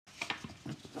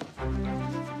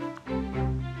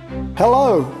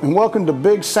Hello, and welcome to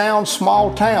Big Sound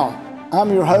Small Town.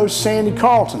 I'm your host, Sandy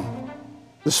Carlton.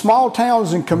 The small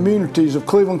towns and communities of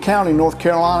Cleveland County, North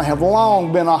Carolina have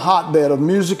long been a hotbed of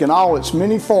music in all its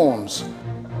many forms.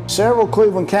 Several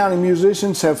Cleveland County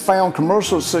musicians have found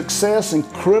commercial success and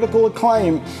critical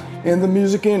acclaim in the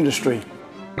music industry.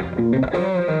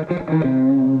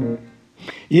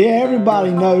 Yeah,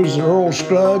 everybody knows that Earl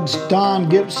Scruggs, Don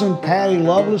Gibson, Patty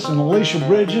Loveless, and Alicia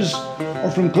Bridges are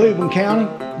from Cleveland County.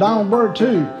 Donald Byrd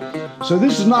too. So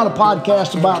this is not a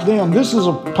podcast about them. This is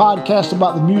a podcast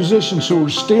about the musicians who are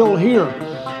still here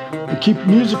and keep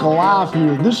music alive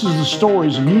here. This is the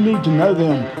stories, and you need to know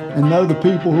them and know the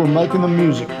people who are making the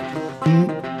music.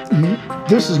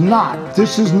 This is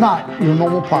not your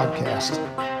normal podcast.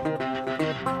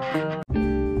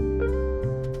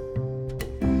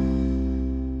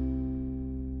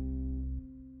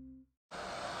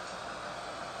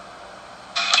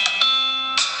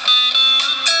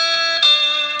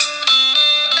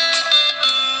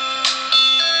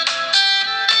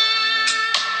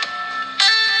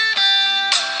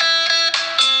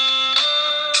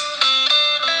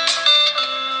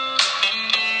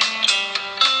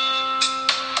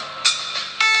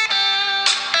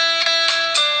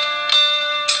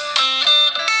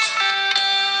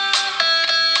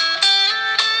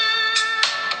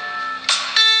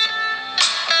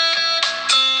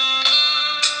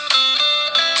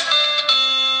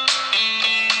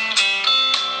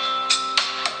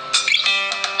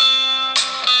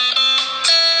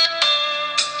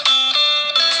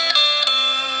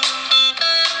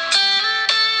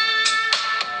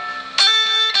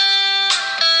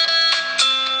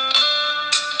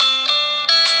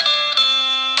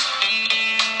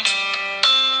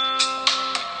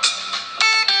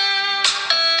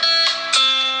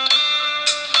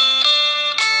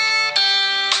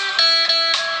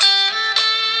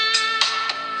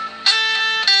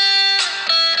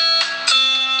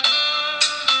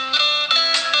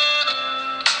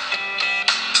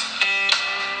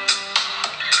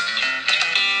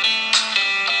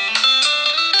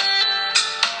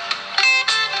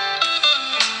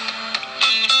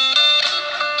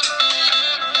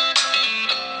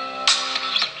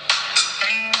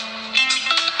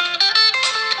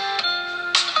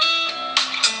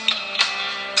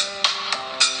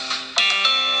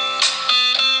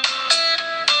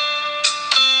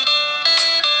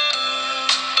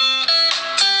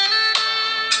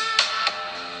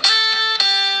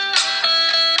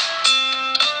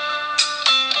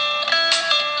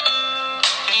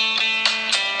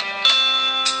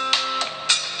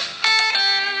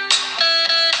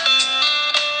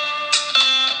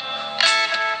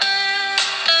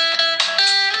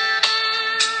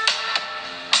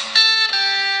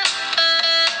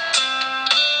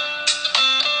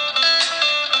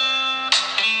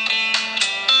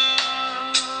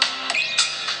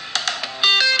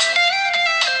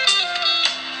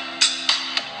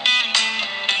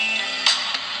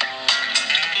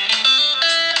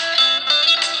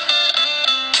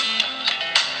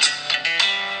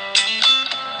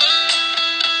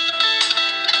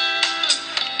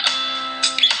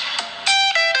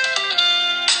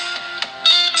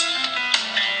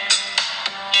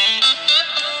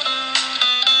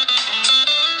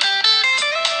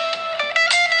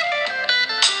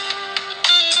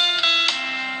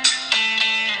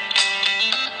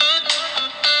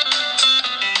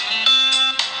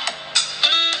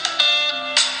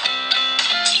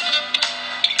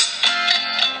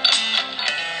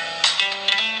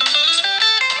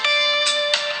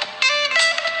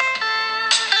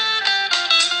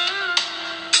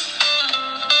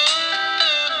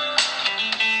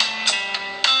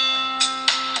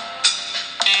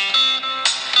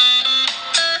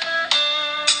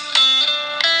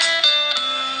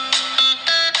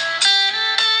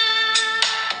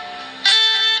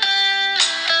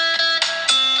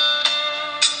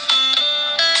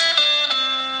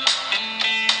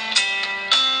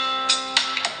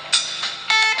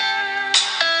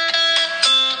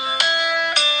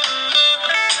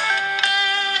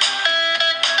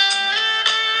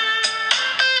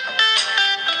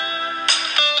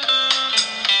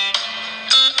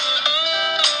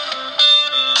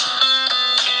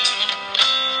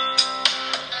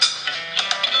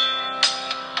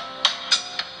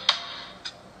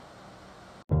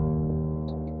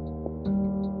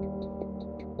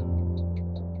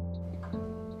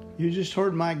 You just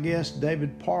heard my guest,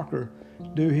 David Parker,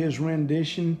 do his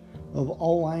rendition of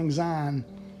Auld Lang Syne,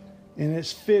 and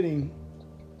it's fitting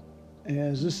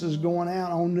as this is going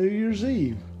out on New Year's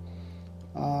Eve.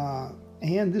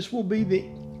 And this will be the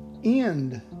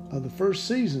end of the first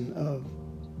season of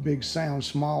Big Sound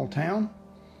Small Town.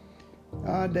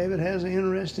 David has an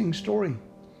interesting story.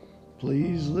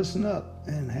 Please listen up,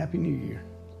 and Happy New Year.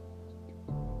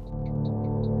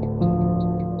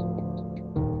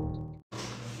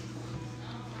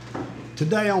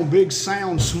 Today on Big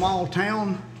Sound Small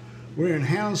Town, we're in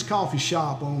Hannah's Coffee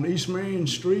Shop on East Marion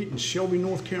Street in Shelby,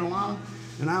 North Carolina,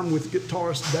 and I'm with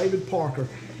guitarist David Parker,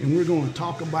 and we're going to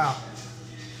talk about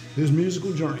his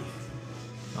musical journey.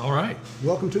 All right.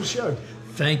 Welcome to the show.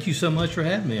 Thank you so much for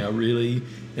having me. I really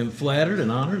am flattered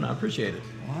and honored, and I appreciate it.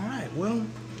 All right. Well,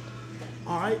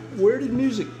 all right. Where did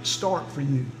music start for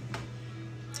you?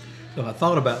 So I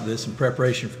thought about this in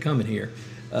preparation for coming here.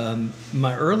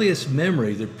 My earliest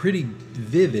memories are pretty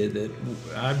vivid. That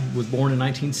I was born in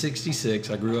 1966.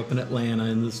 I grew up in Atlanta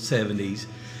in the 70s.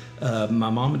 My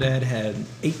mom and dad had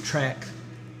 8-track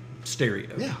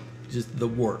stereo. Yeah. Just the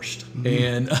worst.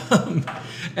 Mm-hmm.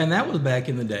 And that was back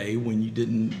in the day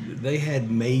when they had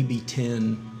maybe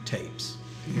 10 tapes.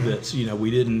 Yeah. That's,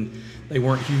 they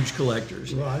weren't huge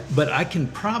collectors. Right. But I can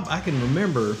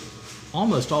remember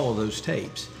almost all of those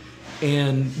tapes.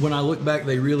 And when I look back,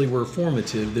 they really were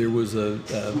formative. There was a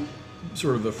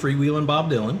sort of a freewheeling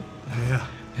Bob Dylan. Yeah.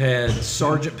 Had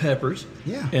Sgt. Pepper's.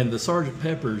 Yeah. And the Sgt.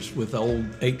 Pepper's with the old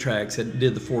 8 tracks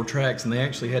did the 4 tracks, and they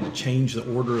actually had to change the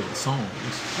order of the songs.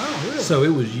 Oh, really? So it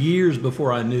was years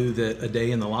before I knew that A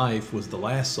Day in the Life was the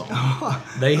last song. Oh,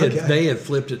 they had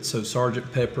flipped it so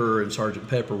Sgt. Pepper and Sgt.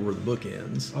 Pepper were the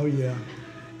bookends. Oh, yeah.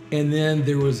 And then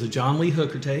there was a John Lee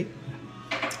Hooker tape.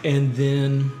 And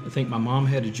then I think my mom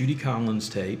had a Judy Collins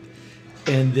tape.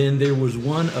 And then there was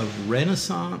one of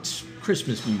Renaissance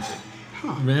Christmas music.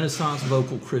 Huh. Renaissance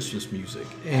vocal Christmas music.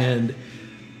 And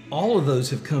all of those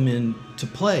have come into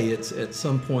play at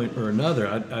some point or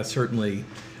another. I certainly,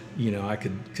 I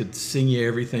could sing you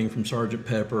everything from Sgt.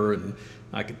 Pepper, and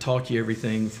I could talk you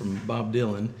everything from Bob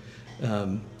Dylan.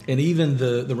 And even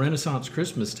the Renaissance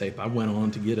Christmas tape, I went on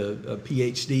to get a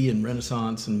PhD in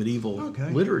Renaissance and medieval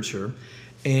literature.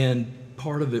 And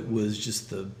part of it was just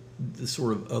the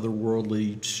sort of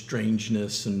otherworldly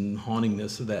strangeness and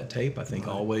hauntingness of that tape, I think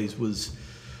always was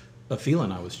a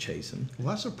feeling I was chasing. Well,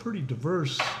 that's a pretty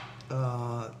diverse,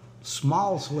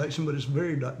 small selection, but it's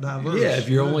very diverse. Yeah, if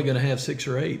you're only going to have 6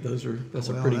 or 8, that's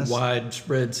a pretty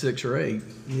widespread 6 or 8.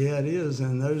 Yeah, it is,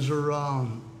 and those are,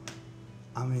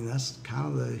 that's kind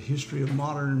of the history of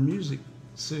modern music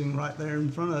sitting right there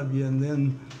in front of you, and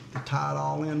then to tie it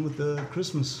all in with the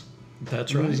Christmas.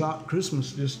 That's right.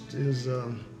 Christmas just is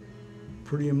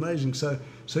pretty amazing. So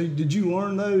did you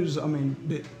learn those?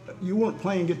 You weren't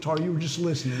playing guitar; you were just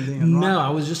listening then, right? No, I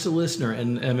was just a listener,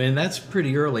 and that's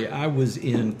pretty early. I was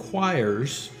in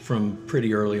choirs from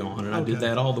pretty early on, and I did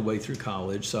that all the way through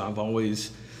college. So I've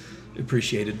always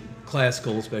appreciated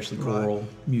classical, especially choral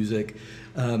music.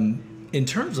 In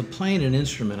terms of playing an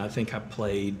instrument, I think I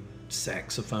played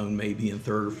saxophone maybe in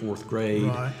 3rd or 4th grade.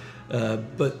 Right.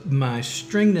 But my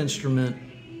stringed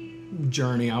instrument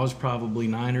journey, I was probably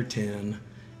 9 or 10,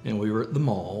 and we were at the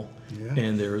mall,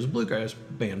 and there was a bluegrass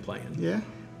band playing. Yeah.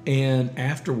 And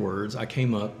afterwards, I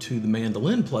came up to the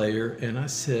mandolin player, and I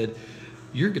said,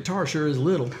 "Your guitar sure is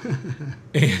little."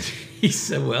 And he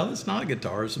said, "Well, it's not a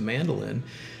guitar, it's a mandolin."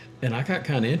 And I got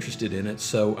kind of interested in it,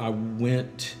 so I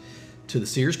went to the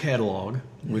Sears catalog,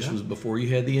 which was before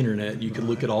you had the internet. You could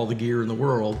look at all the gear in the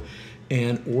world,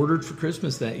 and ordered for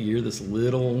Christmas that year this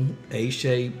little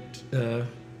A-shaped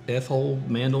F-hole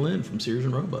mandolin from Sears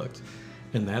and Roebuck.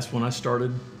 And that's when I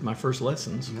started my first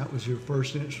lessons. And that was your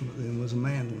first instrument then, was a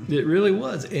mandolin. It really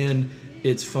was. And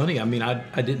it's funny,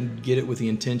 I didn't get it with the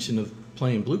intention of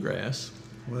playing bluegrass.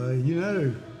 Well,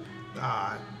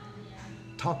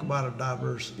 talk about a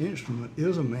diverse instrument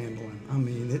is a mandolin.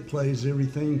 It plays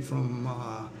everything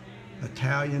from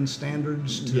Italian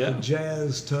standards to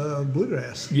jazz to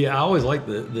bluegrass. Yeah, I always liked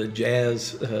the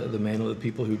jazz, the mandolin, the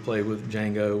people who play with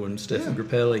Django and Stefan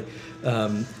Grappelli.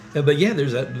 But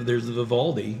there's the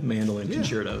Vivaldi mandolin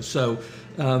concerto. So,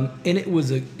 and it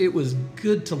was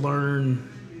good to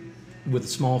learn with a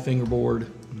small fingerboard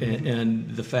and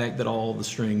the fact that all the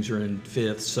strings are in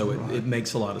fifths, so it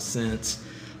makes a lot of sense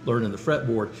learning the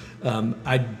fretboard.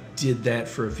 I did that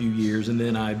for a few years, and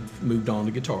then I moved on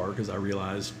to guitar because I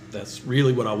realized that's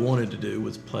really what I wanted to do,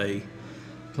 was play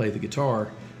the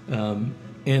guitar. And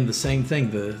the same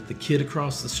thing, the kid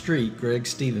across the street, Greg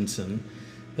Stevenson,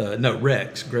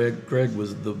 Rex. Greg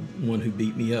was the one who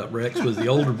beat me up. Rex was the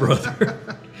older brother.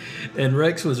 And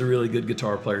Rex was a really good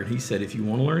guitar player, and he said, if you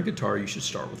want to learn guitar, you should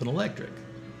start with an electric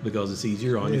because it's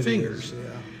easier on your fingers.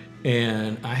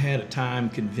 And I had a time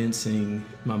convincing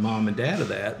my mom and dad of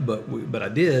that, but I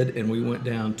did, and we went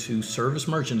down to Service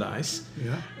Merchandise,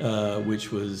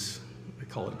 which was, they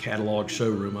call it catalog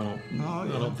showroom. I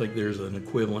don't think there's an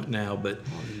equivalent now, but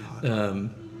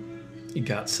you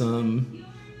got some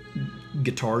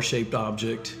guitar-shaped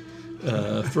object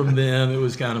from them. It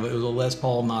was a Les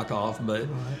Paul knockoff, but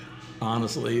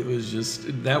honestly, it was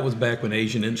that was back when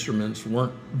Asian instruments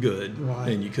weren't good,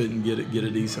 and you couldn't get a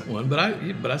decent one. But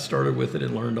I started with it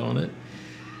and learned on it.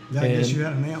 I guess you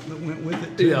had an amp that went with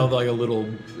it too. Yeah, like a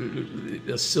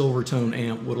Silvertone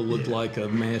amp would have looked like a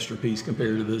masterpiece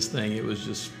compared to this thing. It was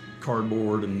just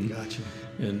cardboard and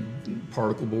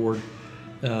particle board.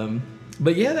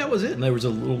 But yeah, that was it. And there was a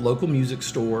little local music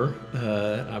store.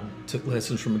 I took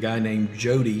lessons from a guy named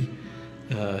Jody,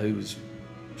 who's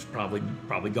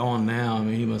probably gone now. I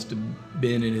mean, he must have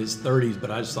been in his 30s,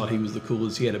 but I just thought he was the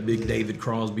coolest. He had a big David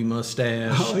Crosby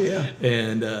mustache,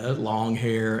 and long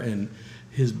hair, and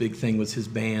his big thing was his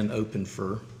band opened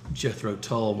for Jethro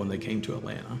Tull when they came to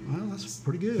Atlanta. Well, that's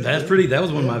pretty good. That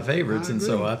was one of my favorites, and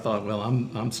so I thought, well,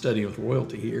 I'm studying with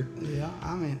royalty here. Yeah,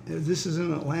 I mean, this is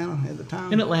in Atlanta at the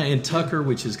time. In Atlanta, in Tucker,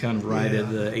 which is kind of right at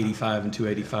the 85 and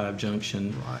 285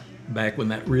 junction. Right. Back when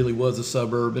that really was a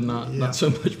suburb and not so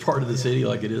much part of the city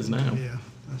like it is now. Yeah.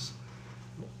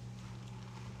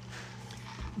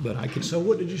 But So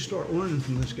what did you start learning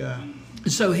from this guy?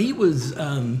 So he was,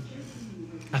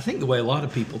 I think the way a lot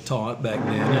of people taught back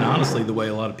then, and honestly the way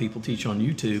a lot of people teach on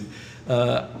YouTube,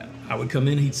 I would come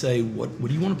in, he'd say, what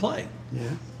do you want to play? Yeah.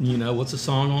 You know, what's a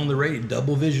song on the radio?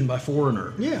 Double Vision by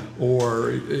Foreigner. Yeah.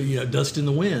 Or, Dust in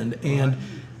the Wind. And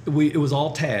it was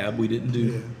all tab. We didn't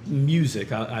do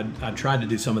music. I tried to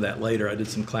do some of that later. I did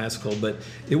some classical, but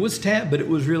it was tab, but it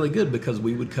was really good because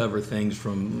we would cover things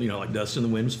from, like Dust in the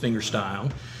Wind was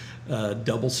fingerstyle,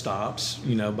 double stops,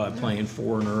 by playing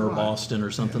Foreigner or Boston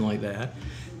or something like that.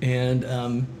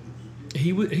 And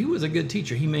he was a good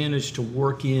teacher. He managed to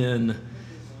work in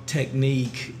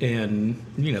technique and,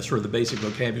 sort of the basic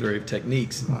vocabulary of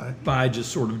techniques by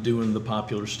just sort of doing the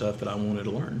popular stuff that I wanted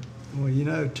to learn.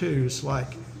 Well, too, it's like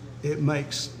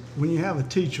when you have a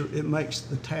teacher, it makes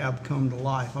the tab come to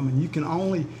life. I mean, you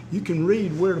can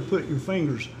read where to put your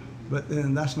fingers, but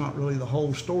then that's not really the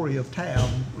whole story of tab,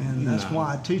 and that's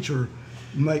why a teacher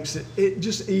makes it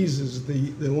just eases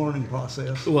the learning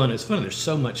process. Well, and it's funny, there's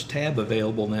so much tab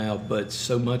available now, but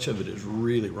so much of it is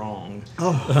really wrong.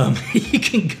 You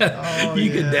can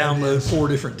download 4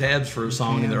 different tabs for a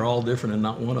song, and they're all different, and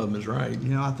not one of them is right.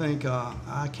 I think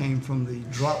I came from the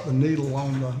drop the needle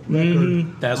on the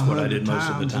record. That's what I did most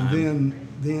of the time. And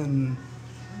then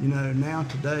now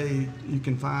today you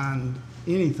can find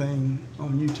anything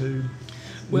on YouTube.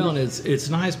 Well, and it's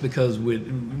nice because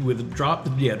with drop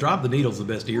the needle's the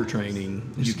best ear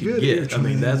training you can get. I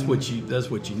mean, that's what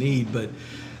you need. But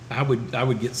I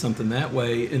would get something that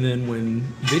way, and then when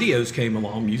videos came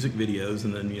along, music videos,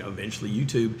 and then eventually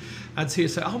YouTube, I'd see it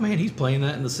say, "Oh man, he's playing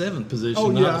that in the 7th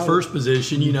position, not the 1st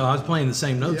position." I was playing the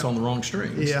same notes on the wrong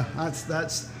strings. Yeah,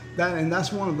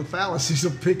 that's one of the fallacies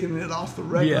of picking it off the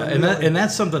record. Yeah, and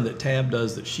that's something that tab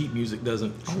does that sheet music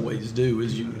doesn't always do.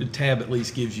 Is tab at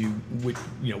least gives you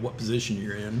what position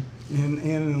you're in. And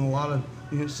in a lot of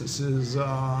instances,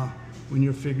 when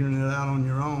you're figuring it out on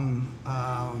your own,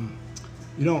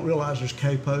 you don't realize there's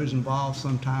capos involved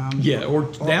sometimes. Yeah, or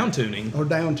down tuning. Or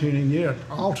down tuning, yeah.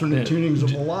 Alternate tunings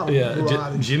of a lot of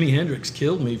varieties. Jimi Hendrix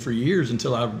killed me for years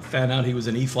until I found out he was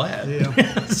an E flat. Yeah.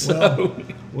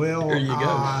 Well, there you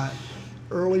go.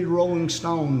 Early Rolling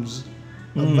Stones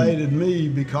evaded me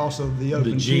because of the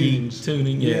open G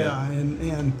tuning. Yeah,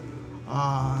 and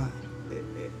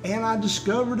I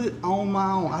discovered it on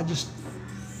my own. I just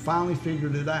finally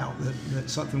figured it out that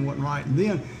something wasn't right. And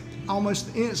then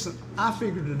almost the instant I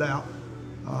figured it out,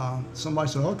 somebody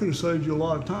said, I could have saved you a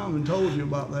lot of time and told you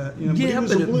about that. But he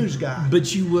was a blues guy.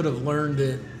 But you would have learned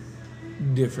it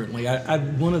differently.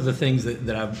 One of the things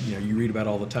that I've you read about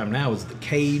all the time now is the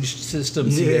caged system,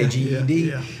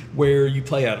 CAGED, where you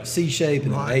play out of C shape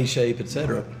and then A shape,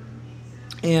 etc.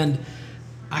 And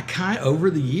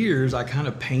over the years, I kind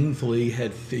of painfully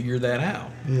had figured that out.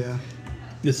 Yeah.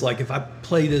 It's like if I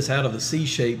play this out of the C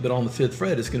shape, but on the 5th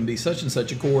fret, it's going to be such and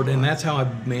such a chord, and that's how I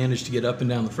managed to get up and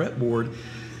down the fretboard.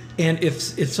 And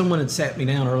if someone had sat me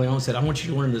down early on and said, I want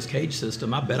you to learn this cage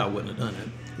system, I bet I wouldn't have done it.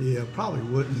 Yeah, probably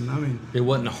wouldn't. I mean, it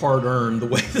wasn't hard-earned the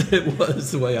way that it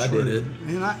was, the way I did it.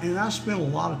 And I spent a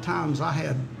lot of times,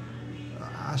 I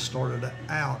started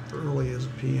out early as a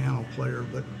piano player,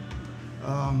 but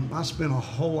I spent a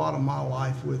whole lot of my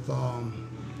life with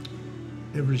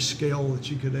every scale that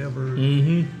you could ever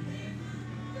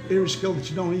every skill that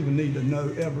you don't even need to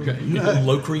know ever. Okay. know.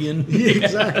 Locrian. Yeah,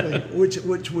 exactly.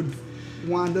 which would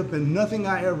wind up in nothing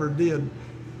I ever did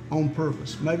on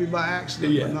purpose. Maybe by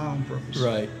accident, Yeah. but not on purpose.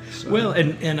 Right. So- Well,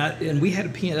 and we had a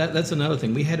piano. That's another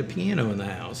thing. We had a piano in the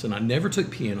house, and I never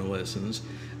took piano lessons.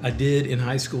 I did in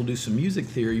high school do some music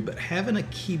theory, but having a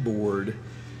keyboard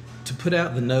to put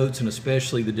out the notes, and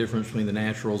especially the difference between the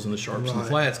naturals and the sharps and the Right.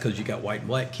 flats, because you got white and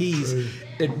black keys.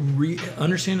 True.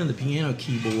 Understanding the piano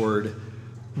keyboard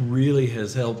really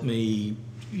has helped me,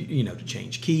 to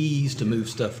change keys, to move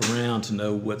stuff around, to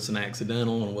know what's an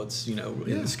accidental and what's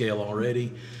in the scale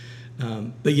already.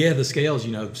 But yeah, the scales,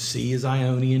 C is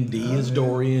Ionian, D is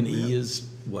Dorian, E is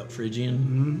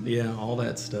Phrygian. Yeah, all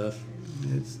that stuff.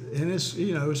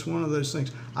 It's one of those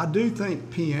things. I do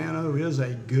think piano is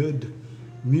a good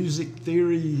music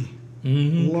theory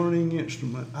learning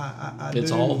instrument.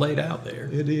 It's do. all laid out there.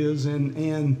 It is, and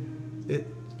it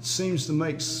seems to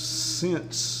make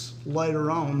sense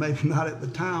later on. Maybe not at the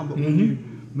time, but when you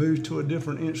move to a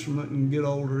different instrument and get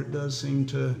older, it does seem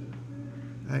to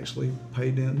actually pay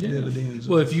dividends.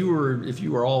 Well, if you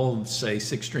were all, say,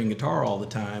 6-string guitar all the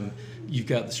time, you've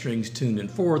got the strings tuned in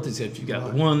fourth, except you've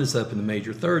got the one that's up in the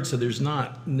major third, so there's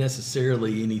not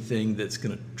necessarily anything that's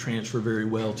going to transfer very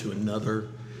well to another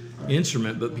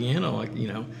instrument. But piano,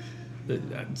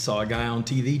 I saw a guy on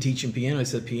TV teaching piano. He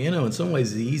said piano in some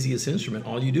ways is the easiest instrument.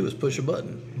 All you do is push a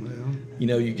button.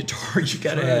 Your guitar, you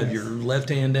got to have your left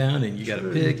hand down, and you got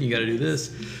to pick, and you got to do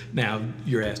this. Now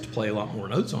you're asked to play a lot more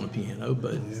notes on a piano,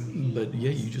 but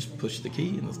you just push the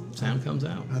key and the sound comes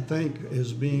out. I think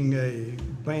as being a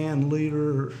band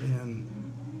leader, and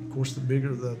of course the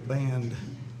bigger the band,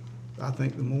 I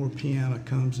think the more piano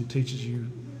comes and teaches you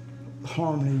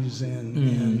harmonies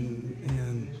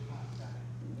and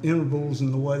intervals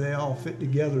and the way they all fit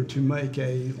together to make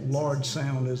a large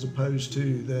sound, as opposed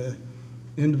to the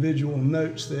individual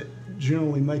notes that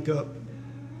generally make up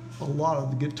a lot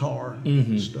of the guitar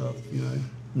stuff,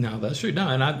 No, that's true. No,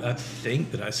 and I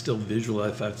think that I still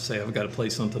visualize. If I say I've got to play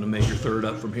something a major third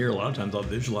up from here, a lot of times I'll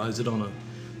visualize it on a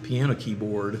piano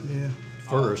keyboard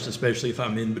first, especially if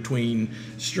I'm in between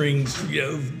strings,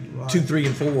 2, 3,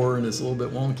 and 4, and it's a little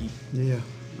bit wonky. Yeah.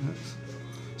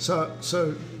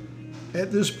 So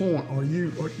at this point, are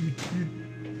you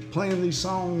playing these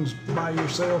songs by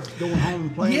yourself, going home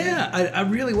and playing? Yeah,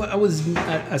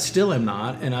 I still am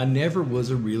not, and I never was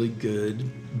a really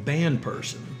good band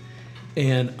person.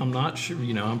 And I'm not sure,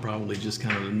 I'm probably just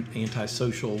kind of an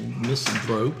antisocial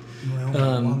misanthrope. Well,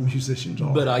 a lot of musicians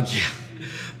are. But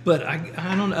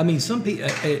I don't know. I mean, some people,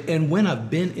 and when I've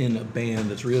been in a band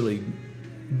that's really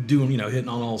doing, hitting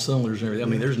on all cylinders and everything, I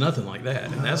mean, there's nothing like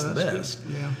that, and that's the best.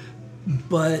 Good. Yeah.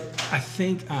 But I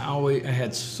think I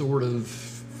had sort of,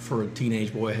 for a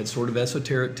teenage boy, I had sort of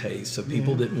esoteric taste, so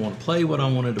people didn't want to play what I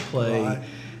wanted to play. Right.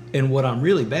 And what I'm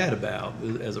really bad about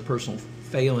as a personal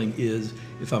failing is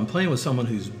if I'm playing with someone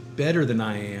who's better than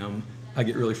I am, I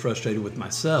get really frustrated with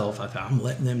myself. I thought I'm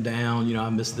letting them down, I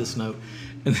missed this note.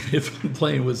 And then if I'm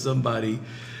playing with somebody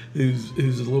who's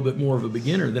a little bit more of a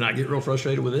beginner, then I get real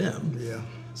frustrated with them. Yeah.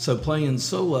 So playing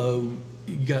solo,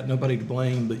 you got nobody to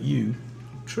blame but you.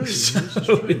 True. So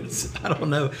I don't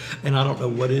know, and I don't know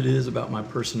what it is about my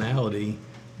personality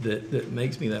that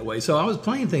makes me that way. So I was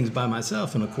playing things by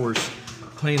myself, and of course,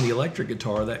 playing the electric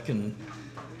guitar, that can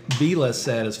be less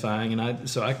satisfying. And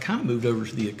I kind of moved over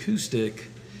to the acoustic,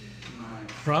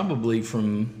 probably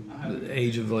from the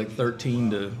age of like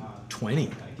 13 to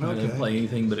 20. I didn't play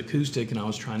anything but acoustic, and I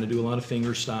was trying to do a lot of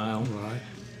finger style. Right.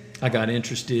 I got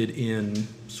interested in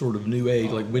sort of new age,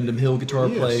 like Windham Hill guitar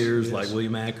players, like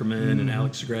William Ackerman and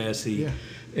Alex Degrassi,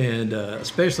 and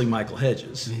especially Michael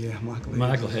Hedges. Yeah,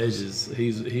 Michael Hedges,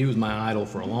 he was my idol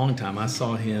for a long time. I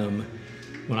saw him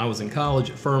when I was in college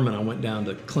at Furman. I went down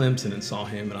to Clemson and saw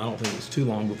him, and I don't think it was too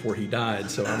long before he died,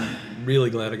 so I'm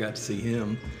really glad I got to see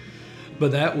him.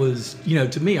 But that was,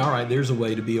 to me, all right, there's a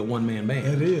way to be a one-man band.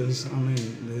 It is. I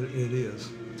mean, it is.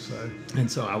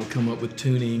 So I would come up with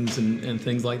tunings and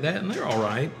things like that, and they're all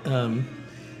right. And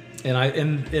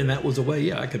that was a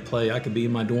way, I could play. I could be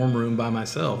in my dorm room by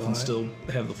myself and still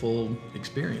have the full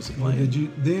experience of playing. Did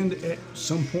you then at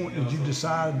some point did you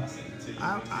decide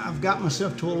I've got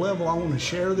myself to a level I want to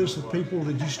share this with people?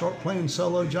 Did you start playing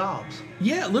solo jobs?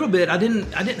 Yeah, a little bit. I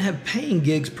didn't have paying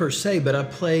gigs per se, but I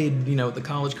played at the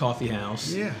college coffee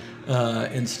house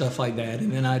and stuff like that.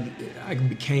 And then I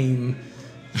became.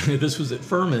 This was at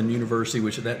Furman University,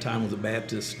 which at that time was a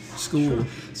Baptist school. Sure.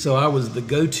 So I was the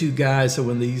go-to guy. So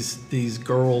when these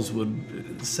girls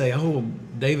would say, "Oh,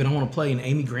 David, I want to play an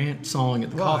Amy Grant song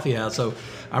at the coffee house," so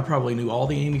I probably knew all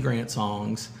the Amy Grant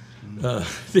songs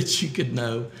that you could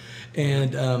know.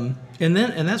 And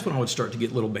that's when I would start to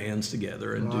get little bands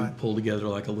together and pull together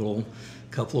like a little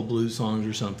couple of blues songs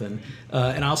or something.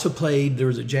 And I also played. There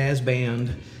was a jazz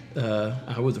band.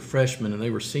 I was a freshman and they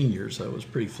were seniors, so it was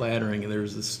pretty flattering. And there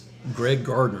was this Greg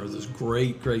Gardner, this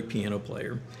great piano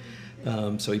player.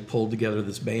 So he pulled together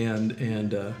this band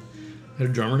and had a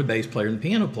drummer and a bass player and a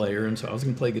piano player. And so I was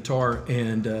going to play guitar.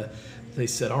 And they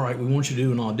said, "All right, we want you to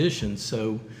do an audition."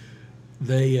 So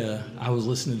I was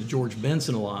listening to George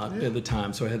Benson a lot at the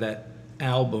time. So I had that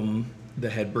album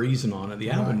that had Breezin' on it.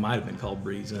 The album might have been called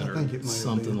Breezin' or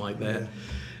something like that. Yeah.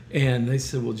 And they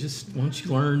said, "Well, just why don't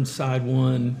you learn side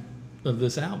one of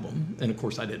this album?" And of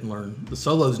course, I didn't learn the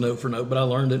solos note for note, but I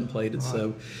learned it and played it.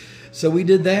 So we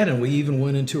did that, and we even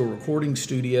went into a recording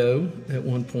studio at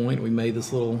one point. We made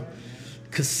this little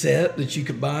cassette that you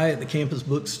could buy at the campus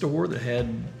bookstore that had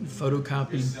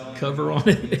photocopied cover on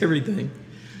it and everything.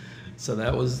 So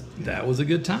that was a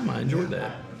good time. I enjoyed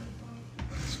that.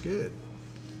 That's good.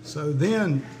 So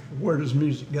then, where does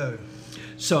music go?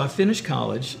 So I finished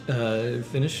college,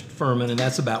 finished Furman, and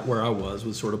that's about where I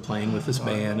was sort of playing with this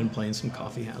band and playing some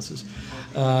coffee houses.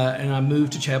 And I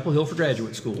moved to Chapel Hill for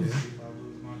graduate school. Yeah.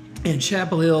 And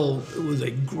Chapel Hill was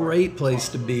a great place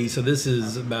to be. So this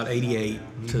is about 88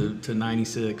 to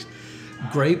 96.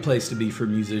 Great place to be for a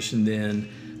musician then.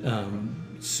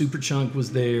 Superchunk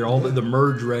was there. All the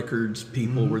Merge Records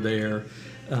people were there.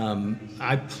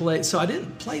 I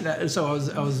didn't play that. So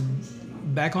I was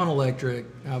back on electric.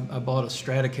 I bought a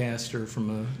Stratocaster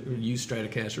a used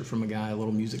Stratocaster from a guy, a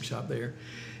little music shop there.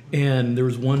 And there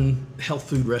was one health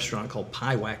food restaurant called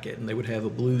Pie Wacket, and they would have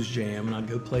a blues jam, and I'd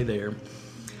go play there.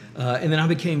 And then I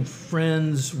became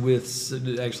friends with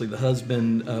actually the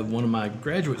husband of one of my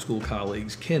graduate school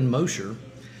colleagues, Ken Mosher,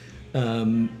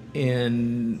 and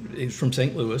he's from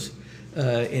St. Louis.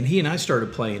 And he and I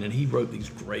started playing, and he wrote these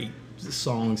great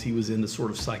songs. He was into sort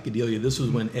of psychedelia. This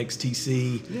was when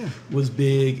XTC was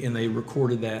big, and they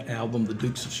recorded that album, The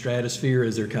Dukes of Stratosphere,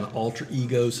 as their kind of alter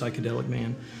ego psychedelic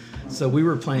man. So we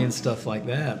were playing stuff like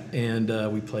that,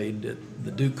 and we played at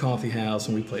the Duke Coffee House,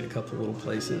 and we played a couple of little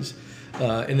places.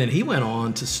 And then he went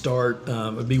on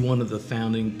to be one of the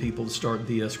founding people to start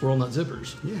the Squirrel Nut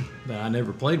Zippers. Yeah. But I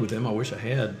never played with them. I wish I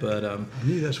had, but I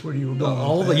knew that's where you were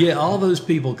going. All those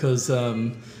people, because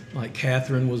like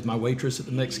Catherine was my waitress at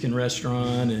the Mexican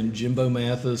restaurant, and Jimbo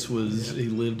Mathis he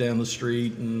lived down the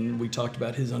street, and we talked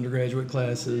about his undergraduate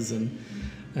classes, and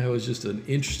it was just an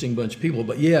interesting bunch of people.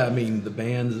 But yeah, I mean, the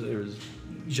bands, there was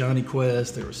Johnny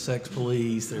Quest, there was Sex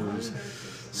Police, there was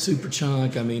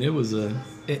Superchunk. I mean, it was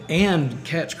and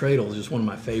Cat's Cradle is just one of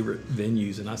my favorite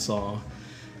venues, and I saw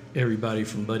everybody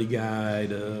from Buddy Guy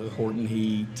to Horton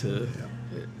Heat to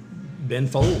Ben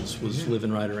Folds was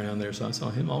living right around there, so I saw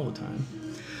him all the time.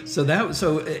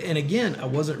 And again, I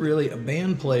wasn't really a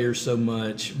band player so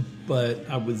much, but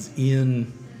I was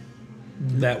in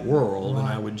that world, and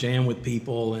I would jam with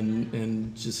people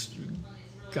and just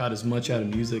got as much out of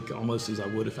music almost as I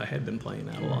would if I had been playing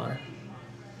that a lot.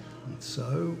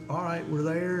 So, all right, we're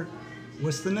there.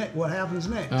 What's the next? What happens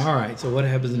next? All right, so what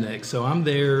happens next? So I'm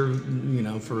there,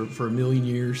 for a million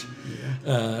years.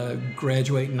 Yeah.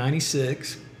 Graduate in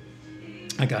 '96.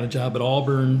 I got a job at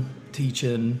Auburn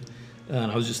teaching,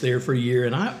 and I was just there for a year.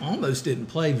 And I almost didn't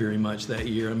play very much that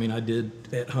year. I mean, I did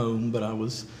at home, but I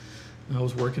was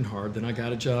working hard. Then I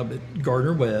got a job at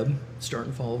Gardner Webb,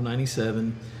 starting fall of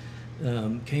 '97.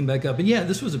 Came back up, and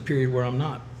this was a period where I'm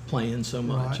not playing so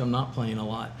much. Right. I'm not playing a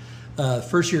lot.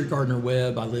 First year at Gardner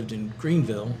Webb, I lived in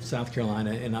Greenville, South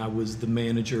Carolina, and I was the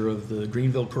manager of the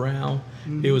Greenville Chorale.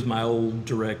 Mm-hmm. It was my old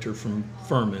director from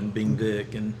Furman, Bing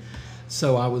Vick, and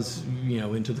so I was,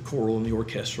 into the choral and the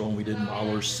orchestral, and we did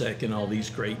Mahler's Second, all these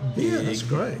great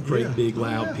big, big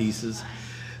loud pieces.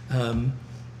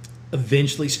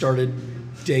 Eventually started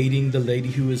dating the lady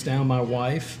who is now my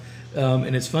wife.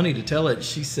 And it's funny to tell it.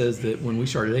 She says that when we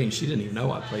started dating, she didn't even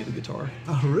know I played the guitar.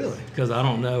 Oh, really? Because I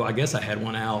don't know. I guess I had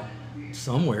one out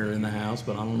somewhere in the house,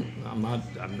 but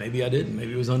maybe I didn't.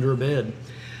 Maybe it was under a bed.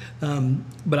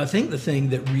 But I think the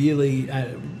thing that really,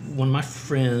 one of my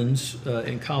friends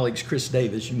and colleagues, Chris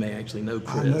Davis, you may actually know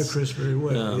Chris. I know Chris very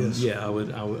well. Yes. Yeah, I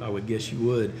would guess you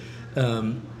would.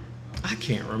 I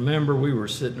can't remember. We were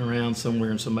sitting around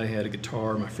somewhere and somebody had a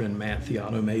guitar. My friend Matt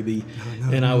Theotto, maybe.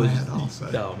 And I was. Matt also.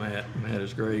 Oh, Matt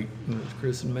is great.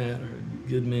 Chris and Matt are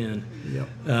good men.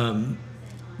 Yep.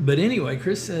 But anyway,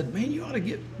 Chris said, "Man, you ought to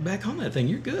get back on that thing.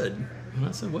 You're good." And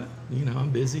I said, "Well,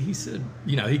 I'm busy." He said,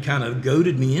 he kind of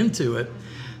goaded me into it.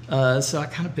 So I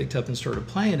kind of picked up and started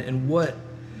playing. And what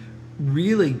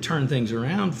really turned things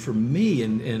around for me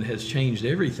and has changed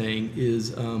everything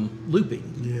is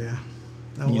looping. Yeah.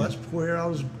 That's where I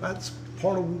was. That's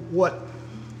part of what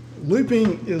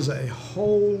looping is a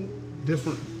whole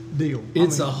different deal.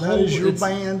 It's that is your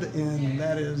band, and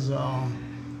that is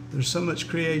there's so much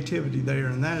creativity there,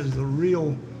 and that is the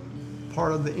real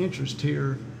part of the interest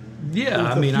here. Yeah,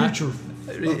 I mean,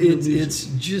 it's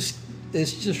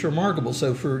just remarkable.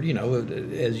 So for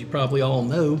as you probably all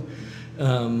know,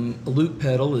 a loop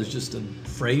pedal is just a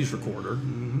phrase recorder.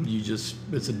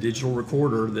 It's a digital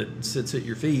recorder that sits at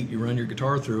your feet. You run your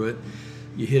guitar through it.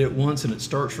 You hit it once and it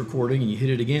starts recording, and you hit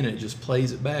it again and it just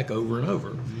plays it back over and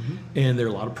over. And there are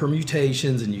a lot of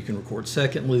permutations, and you can record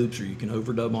second loops or you can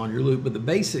overdub on your loop. But the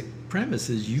basic premise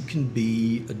is you can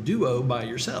be a duo by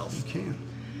yourself. You can.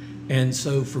 And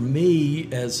so for me,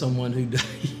 as someone who,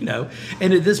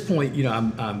 and at this point,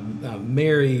 I'm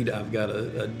married, I've got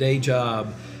a day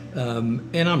job,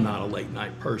 and I'm not a late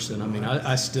night person. I mean,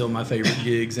 I still, my favorite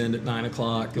gigs end at 9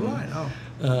 o'clock. And,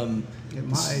 right. At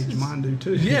my age, mine do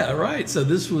too. Yeah, right. So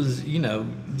this was,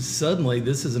 suddenly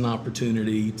this is an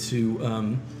opportunity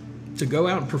to go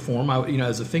out and perform.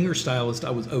 As a finger stylist,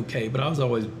 I was okay, but I was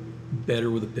always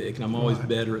better with a pick, and I'm always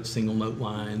better at single note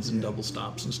lines and double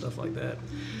stops and stuff like that.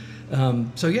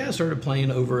 I started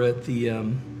playing over at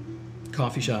the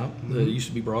coffee shop. It used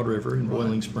to be Broad River in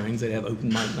Boiling Springs. They'd have open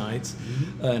mic nights,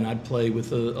 and I'd play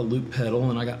with a loop pedal,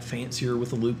 and I got fancier with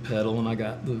the loop pedal, and I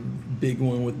got the big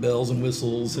one with bells and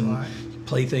whistles, and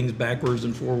play things backwards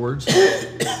and forwards.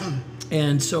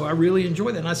 And so I really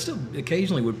enjoyed that, and I still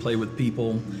occasionally would play with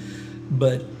people,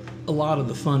 but a lot of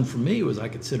the fun for me was I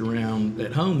could sit around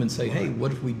at home and say, hey,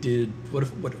 what if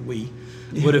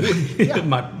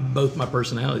both my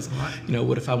personalities,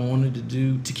 what if I wanted to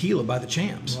do Tequila by the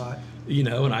Champs,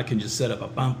 and I can just set up a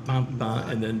bump, bump, bump,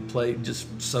 and then play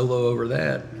just solo over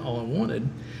that all I wanted.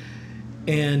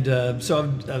 And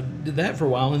so I did that for a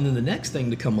while, and then the next thing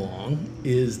to come along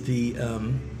is the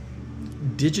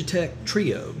Digitech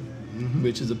Trio,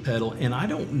 which is a pedal, and I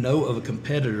don't know of a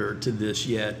competitor to this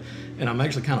yet, and I'm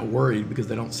actually kind of worried because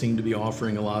they don't seem to be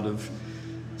offering a lot of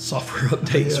software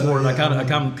updates for it.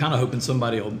 I'm kind of hoping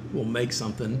somebody will make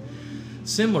something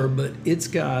similar, but it's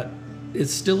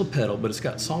still a pedal, but it's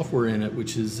got software in it,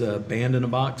 which is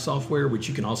band-in-a-box software, which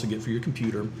you can also get for your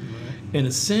computer. And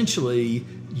essentially,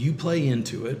 you play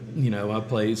into it. I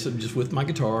play just with my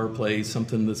guitar, play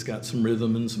something that's got some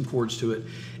rhythm and some chords to it,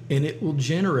 and it will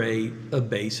generate a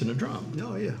bass and a drum.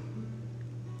 Oh, yeah.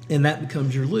 And that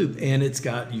becomes your loop. And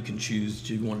you can choose,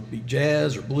 do you want it to be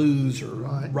jazz or blues or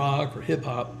rock or hip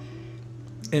hop?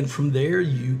 And from there,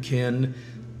 you can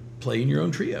play in your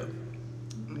own trio.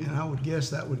 And I would guess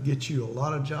that would get you a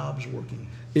lot of jobs working.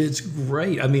 It's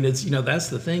great. I mean, that's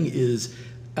the thing is,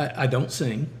 I don't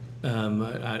sing.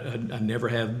 I never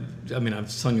have. I mean, I've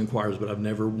sung in choirs, but I've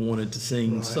never wanted to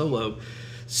sing solo.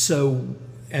 So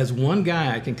as one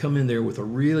guy, I can come in there with a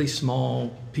really small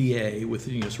PA with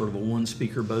sort of a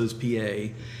one-speaker Bose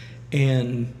PA,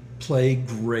 and play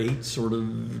great sort of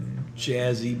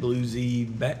jazzy,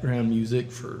 bluesy background music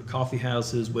for coffee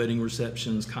houses, wedding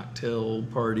receptions, cocktail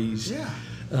parties. Yeah.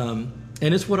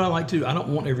 And it's what I like to do. I don't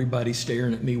want everybody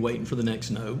staring at me waiting for the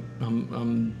next note.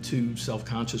 I'm too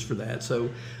self-conscious for that. So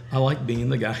I like being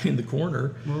the guy in the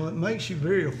corner. Well, it makes you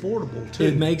very affordable, too.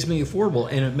 It makes me affordable,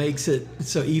 and it makes it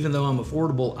so even though I'm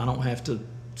affordable, I don't have to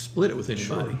split it with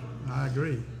anybody. Sure. I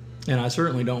agree. And I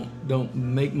certainly don't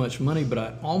make much money, but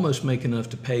I almost make enough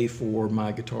to pay for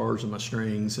my guitars and my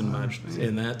strings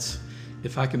and that's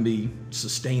if I can be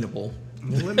sustainable.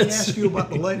 Well, let me ask you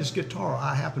about the latest guitar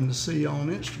I happened to see on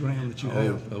Instagram that you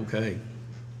have. Okay.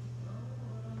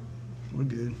 We're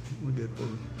good. We're good for it.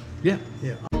 Yeah.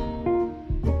 Yeah.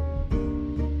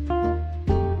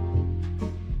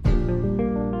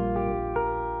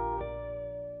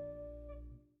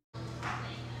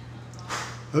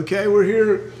 Okay, we're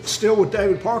here still with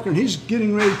David Parker, and he's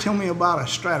getting ready to tell me about a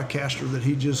Stratocaster that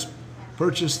he just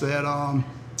purchased that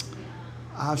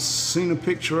I've seen a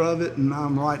picture of it, and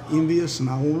I'm right envious, and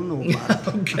I want to know about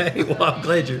it. Okay, well, I'm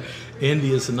glad you're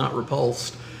envious and not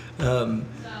repulsed.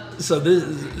 So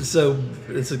this is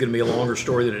going to be a longer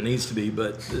story than it needs to be,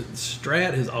 but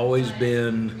Strat has always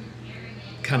been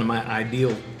kind of my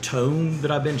ideal tone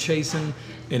that I've been chasing,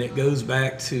 and it goes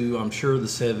back to, I'm sure, the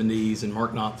 70s and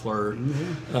Mark Knopfler,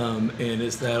 and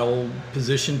it's that old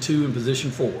position 2 and position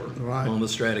 4 on the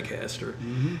Stratocaster.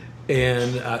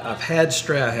 And I've had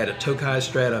Strat. I had a Tokai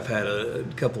Strat. I've had a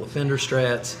couple of Fender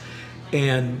Strats.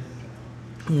 And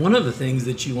one of the things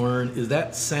that you learn is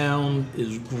that sound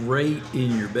is great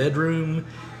in your bedroom.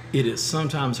 It is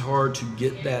sometimes hard to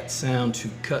get that sound to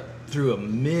cut through a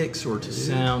mix or to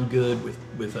sound good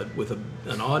with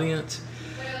an audience.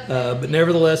 But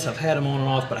nevertheless, I've had them on and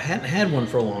off, but I hadn't had one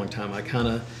for a long time. I kind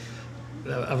of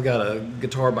I've got a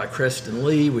guitar by Creston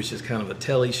Lee, which is kind of a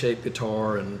telly-shaped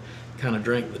guitar, and kind of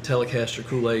drank the Telecaster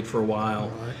Kool-Aid for a while.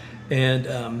 Right.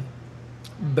 And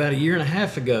about a year and a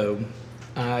half ago,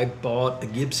 I bought a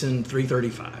Gibson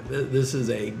 335. This is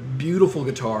a beautiful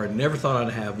guitar. I never thought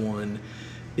I'd have one.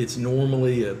 It's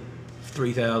normally a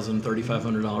 $3,000,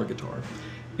 $3,500 guitar.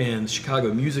 And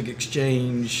Chicago Music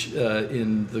Exchange,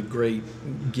 in the great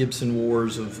Gibson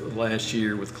wars of last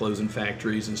year with closing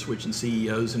factories and switching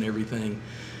CEOs and everything,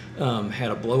 had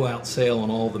a blowout sale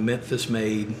on all the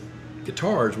Memphis-made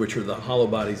guitars, which are the hollow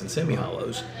bodies and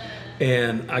semi-hollows.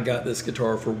 And I got this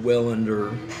guitar for well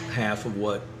under half of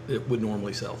what it would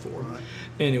normally sell for. Right.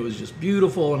 And it was just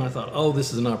beautiful, and I thought, oh,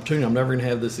 this is an opportunity. I'm never going to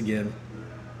have this again.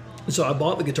 So I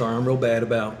bought the guitar. I'm real bad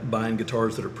about buying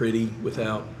guitars that are pretty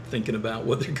without thinking about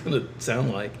what they're going to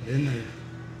sound like. Isn't it?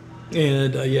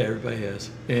 And yeah, everybody has.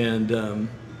 And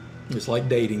it's like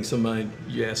dating.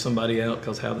 You ask somebody out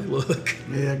because how they look.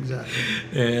 Yeah, exactly.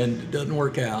 And it doesn't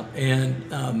work out.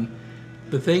 And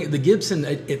the Gibson,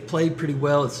 it played pretty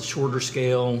well. It's a shorter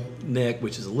scale neck,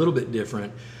 which is a little bit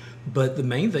different. But the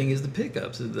main thing is the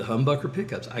pickups, the humbucker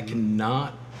pickups. I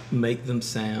cannot make them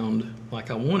sound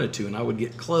like I wanted to, and I would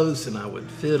get close and I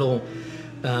would fiddle.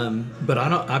 But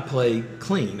I play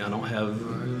clean. I don't have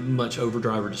much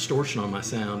overdrive or distortion on my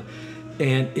sound,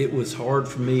 and it was hard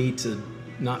for me to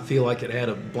not feel like it had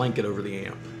a blanket over the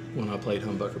amp when I played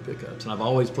humbucker pickups. And I've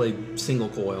always played single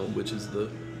coil, which is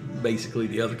basically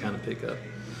the other kind of pickup.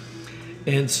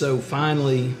 And so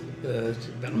finally,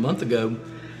 about a month ago,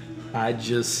 I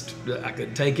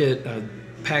couldn't take it. I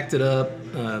packed it up.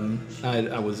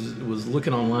 I was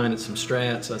looking online at some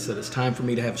Strats. I said, it's time for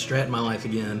me to have a Strat in my life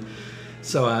again.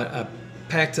 So I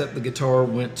packed up the guitar,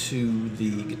 went to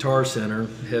the Guitar Center,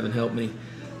 heaven help me,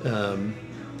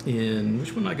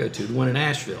 which one did I go to? The one in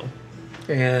Asheville.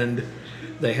 And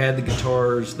they had the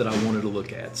guitars that I wanted to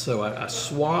look at. So I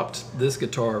swapped this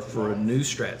guitar for a new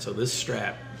Strat. So this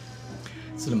Strat,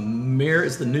 it's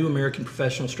the new American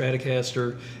Professional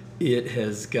Stratocaster. It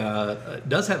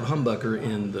does have a humbucker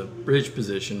in the bridge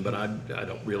position, but I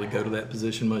don't really go to that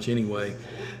position much anyway.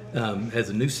 Has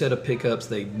a new set of pickups.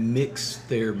 They mix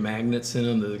their magnets in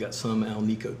them. They've got some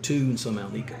Alnico 2 and some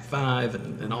Alnico 5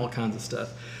 and all kinds of stuff.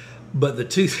 But the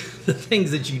things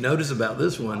that you notice about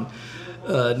this one,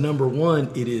 number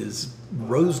one, it is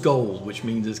rose gold, which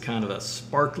means it's kind of a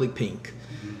sparkly pink.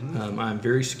 I'm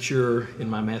very secure in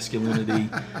my masculinity.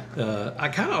 I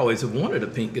kind of always have wanted a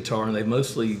pink guitar, and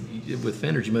with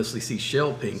Fenders, you mostly see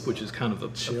shell pink, which is kind of a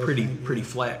pretty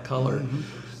flat color.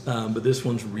 But this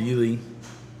one's really,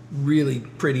 really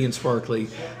pretty and sparkly.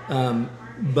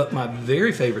 But my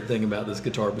very favorite thing about this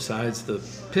guitar, besides the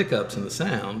pickups and the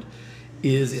sound,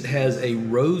 is it has a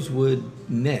rosewood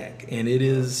neck, and it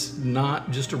is not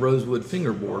just a rosewood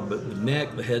fingerboard, but the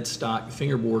neck, the headstock, the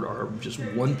fingerboard are just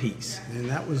one piece. And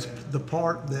that was the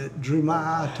part that drew my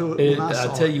eye to it when I saw it.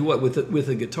 I tell you what, with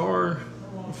a guitar,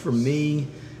 for me,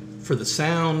 for the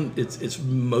sound, it's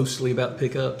mostly about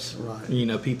pickups. Right. You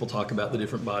know, people talk about the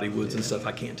different body woods and stuff.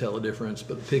 I can't tell the difference,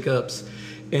 but the pickups,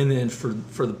 and then for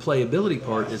the playability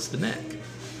part, it's the neck.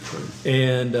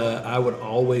 And I would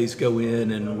always go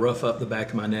in and rough up the back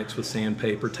of my necks with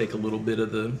sandpaper, take a little bit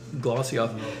of the glossy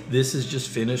off. This is just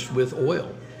finished with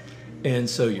oil. And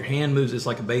so your hand moves, it's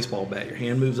like a baseball bat. Your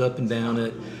hand moves up and down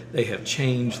it. They have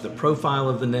changed the profile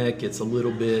of the neck. It's a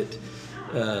little bit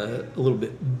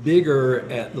bigger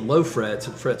at the low frets,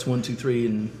 at frets 1, 2, 3,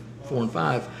 and 4 and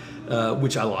 5.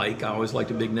 Which I like. I always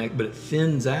liked a big neck, but it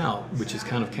thins out, which is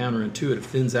kind of counterintuitive. It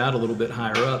thins out a little bit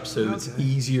higher up, so it's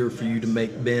easier for you to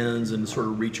make bends and sort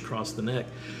of reach across the neck.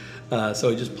 So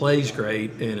it just plays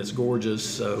great, and it's gorgeous.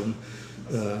 So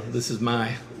this is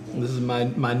my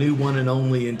new one and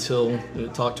only until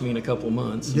talk to me in a couple of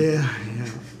months. Yeah.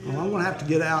 Well, I'm gonna have to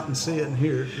get out and see it and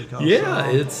hear it. Because,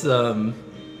 it's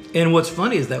and what's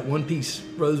funny is that one piece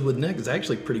rosewood neck is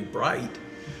actually pretty bright.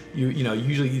 You know,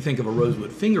 usually you think of a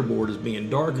rosewood fingerboard as being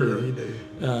darker. Yeah, you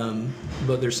do.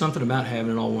 But there's something about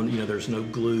having it all one. You know, there's no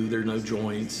glue, there's no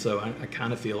joints, so I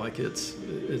kind of feel like it's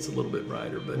a little bit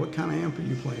brighter. But what kind of amp are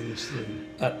you playing this through?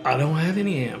 I don't have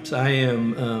any amps. I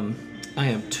am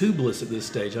tubeless at this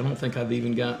stage. I don't think I've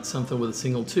even got something with a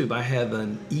single tube. I have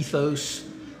an Ethos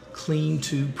clean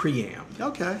tube preamp.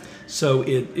 Okay. So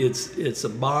it's a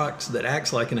box that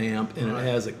acts like an amp, and it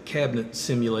has a cabinet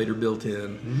simulator built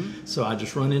in. So I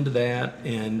just run into that,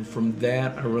 and from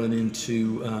that I run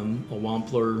into a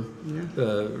Wampler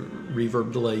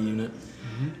reverb delay unit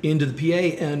into the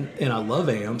PA, and I love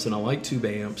amps and I like tube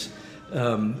amps.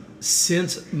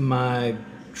 Since my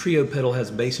trio pedal has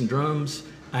bass and drums,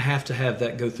 I have to have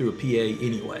that go through a PA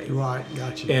anyway. Right,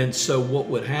 gotcha. And so what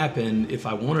would happen if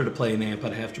I wanted to play an amp,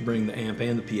 I'd have to bring the amp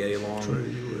and the PA along. True,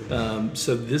 you would.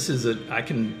 So this is I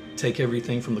can take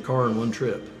everything from the car in one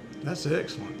trip. That's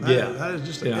excellent. Yeah. That is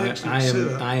just an Yeah, excellent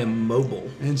setup. I am mobile.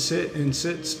 And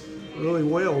sits really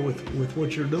well with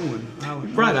what you're doing.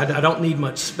 Right, I don't need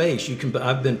much space.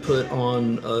 I've been put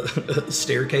on a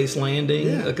staircase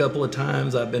landing a couple of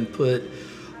times. I've been put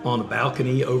on a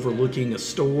balcony overlooking a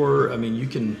store. I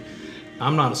mean,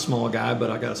 I'm not a small guy,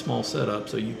 but I got a small setup,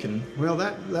 so you can. Well,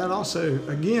 that also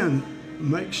again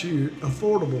makes you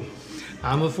affordable.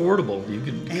 I'm affordable. You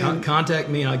can contact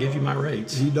me, and I'll give you my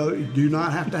rates. You do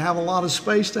not have to have a lot of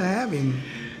space to have him.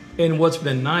 And what's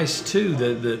been nice too,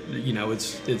 that you know,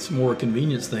 it's more a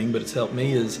convenience thing, but it's helped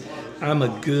me, is I'm a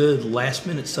good last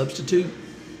minute substitute.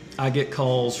 I get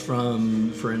calls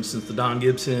from, for instance, the Don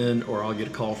Gibson, or I'll get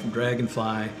a call from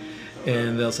Dragonfly,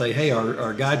 and they'll say, "Hey,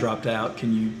 our guy dropped out.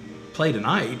 Can you play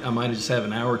tonight?" I might just have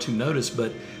an hour or two notice,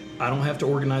 but I don't have to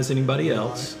organize anybody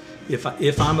else.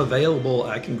 If I'm available,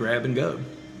 I can grab and go.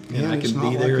 And I can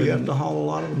be there. Like you have to haul a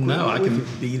lot of equipment. No, I can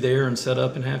be there and set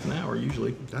up in half an hour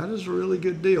usually. That is a really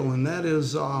good deal, and that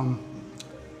is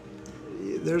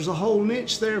there's a whole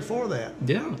niche there for that.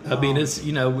 Yeah, I mean, it's,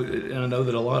 you know, and I know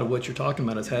that a lot of what you're talking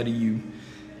about is how do you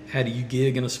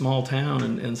gig in a small town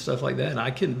and stuff like that.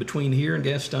 I can, between here and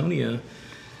Gastonia,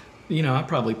 you know, I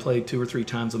probably play 2 or 3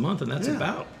 times a month, and that's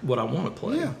about what I want to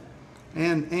play. Yeah,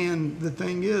 and the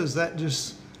thing is that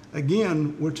just,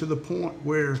 again, we're to the point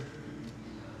where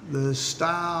the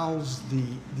styles, the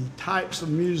types of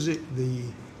music, the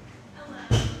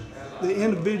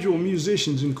individual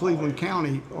musicians in Cleveland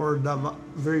County are a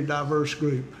very diverse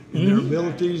group in their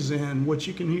abilities and what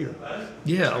you can hear.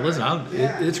 Yeah, listen,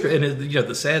 it's great. And you know,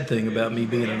 the sad thing about me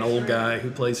being an old guy who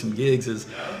plays some gigs is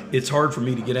it's hard for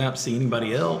me to get out to see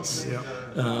anybody else. Yeah.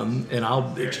 And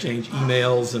I'll exchange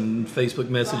emails and Facebook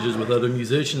messages with other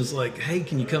musicians like, "Hey,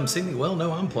 can you come see me?" "Well,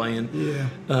 no, I'm playing."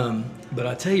 Yeah. But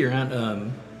I tell you,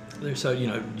 around so, you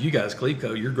know, you guys,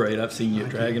 Cleveco, you're great. I've seen you at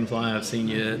Dragonfly. I've seen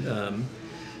you at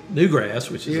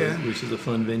Newgrass, which is a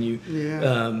fun venue.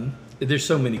 Yeah. There's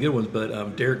so many good ones,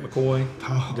 but Derek McCoy.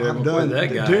 Derek McCoy,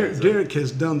 that guy. Derek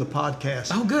has done the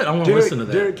podcast. Oh, good. I want to listen to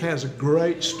that. Derek has a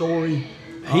great story.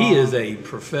 He is a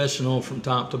professional from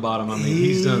top to bottom. I mean,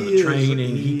 he's done the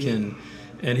training.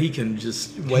 He can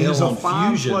just wail He's on a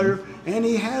fine fusion. player, and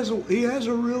he has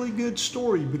a really good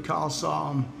story because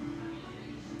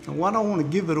well, I don't want to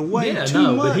give it away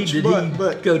too much.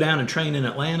 But he go down and train in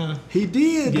Atlanta? He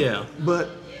did. Yeah. But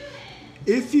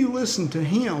if you listen to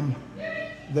him,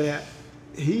 that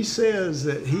he says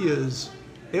that he is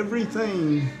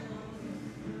everything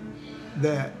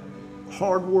that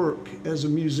hard work as a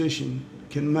musician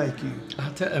can make you.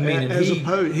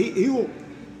 He will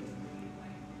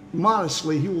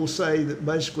modestly, he will say that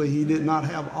basically he did not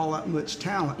have all that much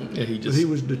talent, but he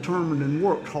was determined and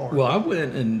worked hard. Well, I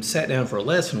went and sat down for a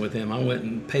lesson with him. I went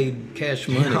and paid cash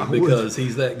money because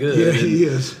he's that good. Yeah, he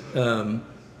is.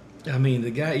 I mean, the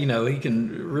guy, you know, he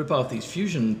can rip off these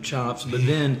fusion chops, but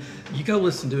then you go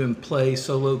listen to him play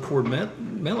solo chord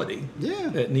melody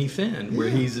at Knee Finn, where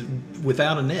he's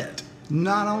without a net.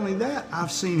 Not only that,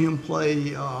 I've seen him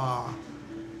play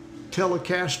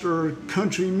Telecaster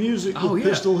country music with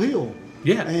Pistol Hill.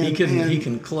 Yeah, he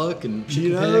can cluck and you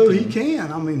know, he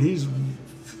can. I mean, he's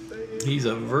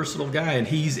a versatile guy,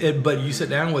 and but you sit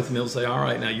down with him, he'll say, "All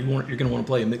right, now you're going to want to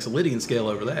play a Mixolydian scale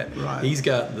over that." Right. He's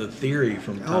got the theory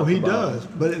from top to bottom. He does.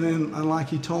 But then, like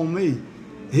he told me,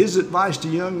 his advice to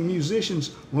young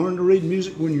musicians: learn to read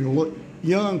music when you're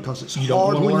young, because it's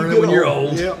hard when you're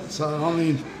old. Yeah. So I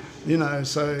mean, you know,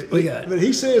 but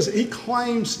he says he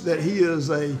claims that he is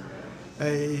a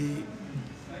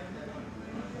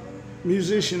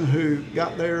musician who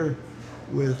got there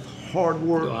with hard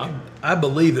work. Well, I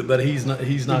believe it, but he's not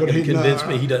going to convince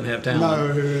me he doesn't have talent.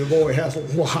 No, the boy has a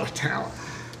lot of talent.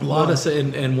 A lot of,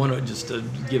 and one, just to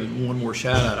give one more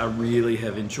shout out, I really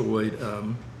have enjoyed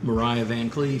Mariah Van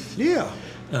Cleef. Yeah.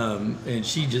 And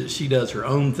she does her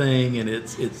own thing, and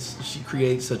she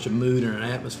creates such a mood and an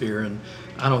atmosphere, and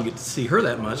I don't get to see her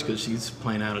that much because she's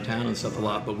playing out of town and stuff a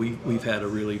lot, but we've had a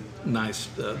really nice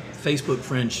Facebook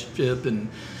friendship, and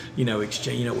you know,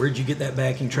 exchange, you know, where'd you get that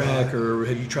backing track, or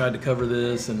have you tried to cover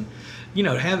this? And you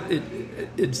know,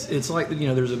 it's like, you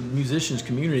know, there's a musicians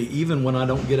community even when I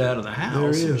don't get out of the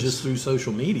house, just through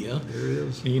social media. There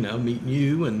is. You know, meeting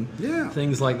you and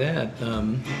things like that.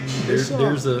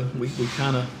 We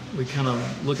kind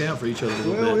of look out for each other a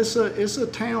little bit. Well, it's a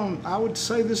town. I would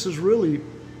say this is really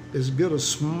as good a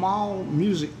small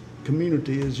music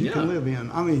community as you can live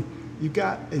in. I mean, you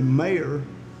got a mayor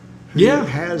who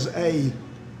has a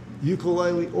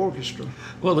ukulele orchestra.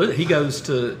 Well, he goes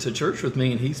to church with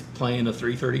me, and he's playing a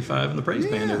 335 in the praise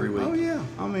band every week. Oh yeah.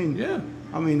 Yeah.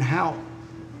 I mean, how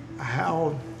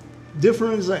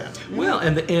different is that? Well,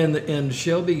 and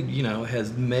Shelby, you know,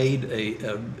 has made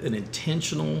an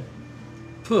intentional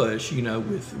push, you know,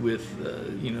 with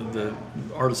you know, the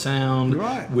Art of Sound,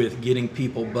 Right. with getting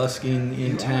people busking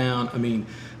in town. I mean,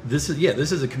 this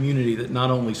is a community that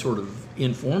not only sort of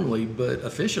informally but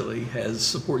officially has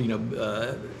support, you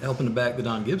know, helping to back the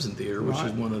Don Gibson Theater, which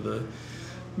is one of the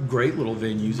great little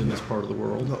venues in this part of the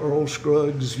world. The Earl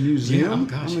Scruggs Museum. Yeah,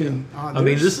 gosh, I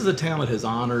mean, this is a town that has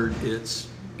honored its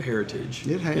heritage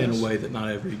It has. in a way that not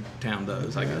every town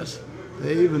does, I guess.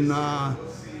 They even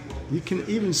you can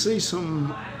even see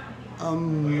some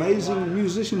amazing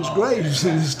musicians' graves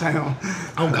in this town.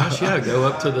 Oh gosh, yeah. Go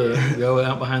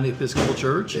out behind the Episcopal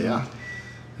Church. And Yeah.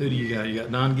 who do you got? You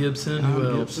got Don Gibson.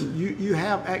 Who else? You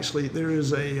have actually, there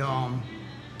is a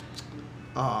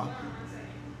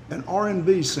an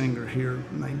R&B singer here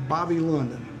named Bobby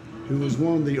London, who was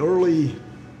one of the early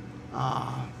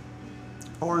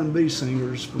R&B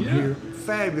singers from here.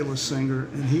 Fabulous singer,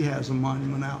 and he has a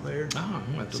monument out there. Oh,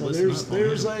 I'll have to So listen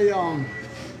there's up on him.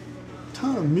 a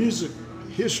ton of music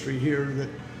history here that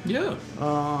Yeah.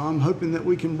 I'm hoping that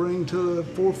we can bring to the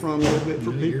forefront a little bit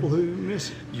for people who miss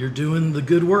it. You're doing the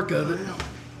good work of it.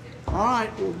 All right,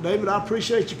 well, David, I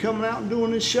appreciate you coming out and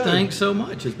doing this show. Thanks so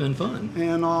much. It's been fun.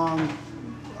 And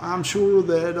I'm sure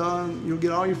that you'll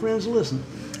get all your friends to listen.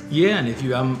 Yeah, and if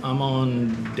I'm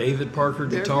on David Parker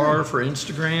Guitar for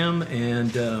Instagram,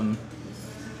 and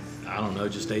I don't know,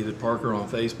 just David Parker on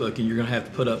Facebook, and you're going to have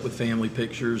to put up with family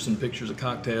pictures and pictures of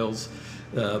cocktails,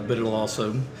 but it'll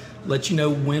also let you know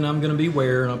when I'm going to be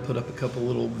where, and I'll put up a couple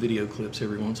little video clips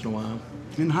every once in a while.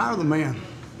 And hire the man.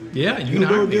 Yeah, you He'll can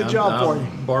hire do a me. good job for you.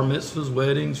 Bar mitzvahs,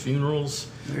 weddings, funerals,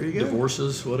 There you go.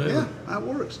 divorces, whatever. Yeah, that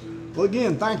works. Well,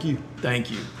 again, thank you.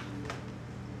 Thank you.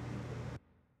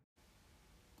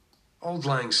 Auld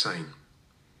Lang Syne.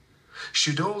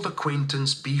 Should old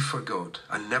acquaintance be forgot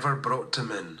and never brought to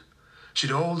min?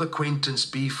 Should old acquaintance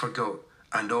be forgot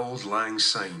and Auld Lang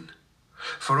Syne?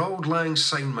 For Auld Lang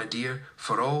Syne, my dear,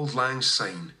 for Auld Lang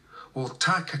Syne, we'll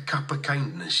tak a cup of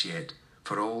kindness yet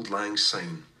for Auld Lang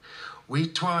Syne. We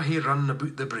twa hae run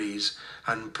about the braes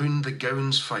and pound the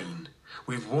gowns fine.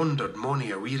 We've wandered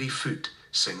mony a weary foot,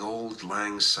 sing Auld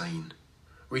Lang Syne.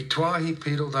 We twa hae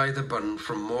paddled aye the burn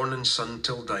from morning sun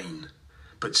till dine,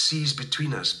 but seas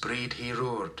between us braid hae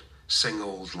roared, sing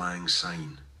Auld Lang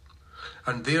Syne.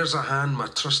 And there's a hand, my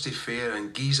trusty fair,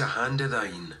 and gie's a hand o'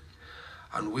 thine,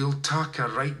 and we'll tak a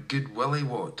right good willy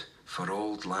wot for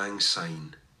Auld Lang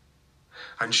Syne.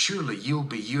 And surely you'll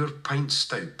be your pint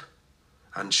stoup,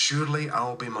 and surely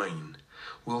I'll be mine.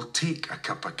 We'll take a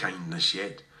cup of kindness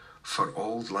yet for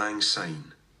Auld Lang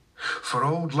Syne. For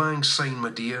Auld Lang Syne, my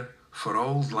dear, for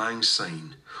Auld Lang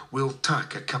Syne, we'll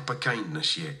tak a cup of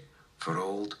kindness yet for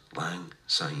Auld Lang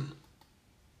Syne.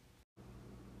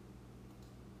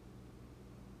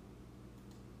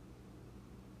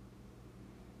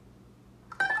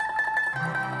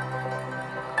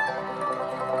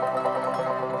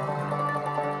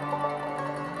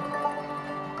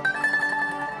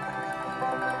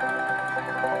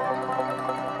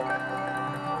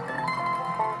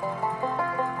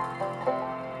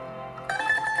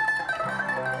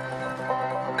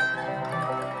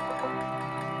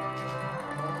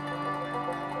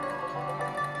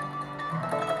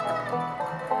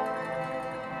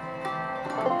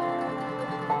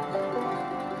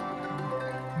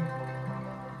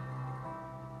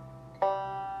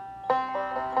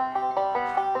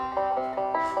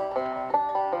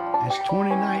 As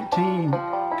 2019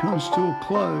 comes to a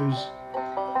close,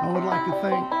 I would like to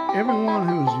thank everyone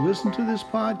who has listened to this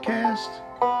podcast,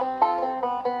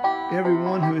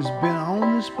 everyone who has been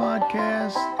on this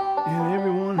podcast, and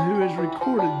everyone who has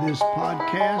recorded this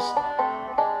podcast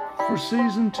for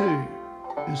season 2.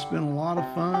 It's been a lot of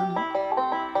fun.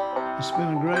 It's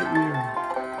been a great year.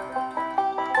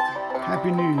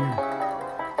 Happy New Year.